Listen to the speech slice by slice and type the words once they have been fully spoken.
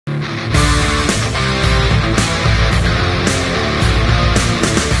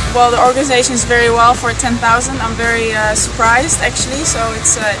well, the organization is very well for 10,000. I'm very surprised actually. So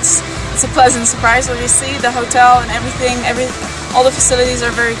it's a pleasant surprise. Obviously, the hotel and everything, all the facilities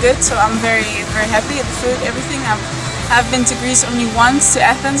are very good. So I'm very happy. The food, everything. I've been to Greece only once, to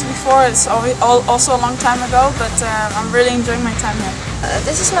Athens before. It's also a long time ago, but I'm really enjoying my time here.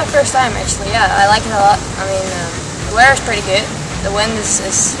 This is my first time actually. Yeah, I like it a lot. I mean, the weather is pretty good. The wind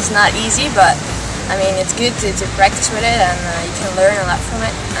is not easy, but I mean it's good to practice with it, and you can learn a lot from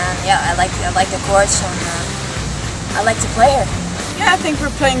it. And yeah, I like the courts, and I like to play here. Yeah, I think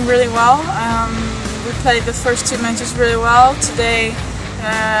we're playing really well. We played the first 2 matches really well. Today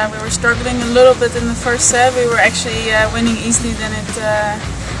we were struggling a little bit in the first set. We were actually winning easily, then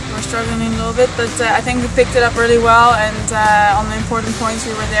we were struggling a little bit, but I think we picked it up really well, and on the important points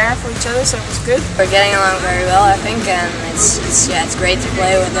we were there for each other, so it was good. We're getting along very well, I think, and it's great to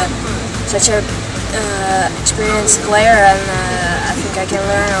play with such a experienced player, and I think I can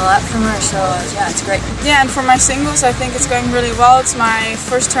learn a lot from her, so yeah, it's great. Yeah, and for my singles I think it's going really well. It's my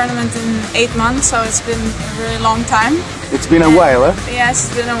first tournament in 8 months, so it's been a really long time. It's been a while, huh? Yes,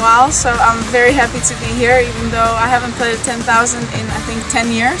 it's been a while, so I'm very happy to be here, even though I haven't played 10,000 in I think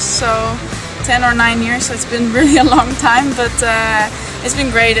 10 years, so 10 or 9 years, so it's been really a long time, but it's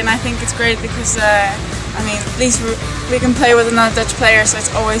been great, and I think it's great because I mean, at least we can play with another Dutch player, so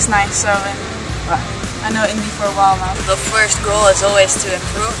it's always nice. So, and I know Indy for a while now. The first goal is always to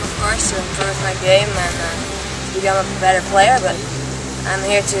improve, of course, to improve my game and to become a better player, but I'm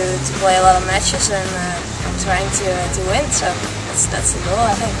here to play a lot of matches, and I'm trying to win, so that's the goal,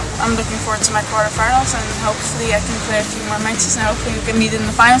 I think. I'm looking forward to my quarterfinals, and hopefully I can play a few more matches, and hopefully we can meet in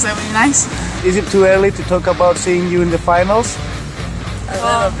the finals. That would be nice. Is it too early to talk about seeing you in the finals? A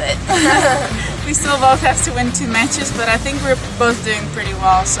little bit. We still both have to win 2 matches, but I think we're both doing pretty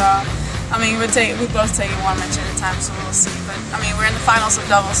well, so I mean, we're both taking 1 match at a time, so we'll see. But I mean, we're in the finals of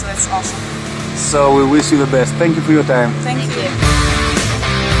doubles, so that's awesome. So we wish you the best. Thank you for your time. Thank you.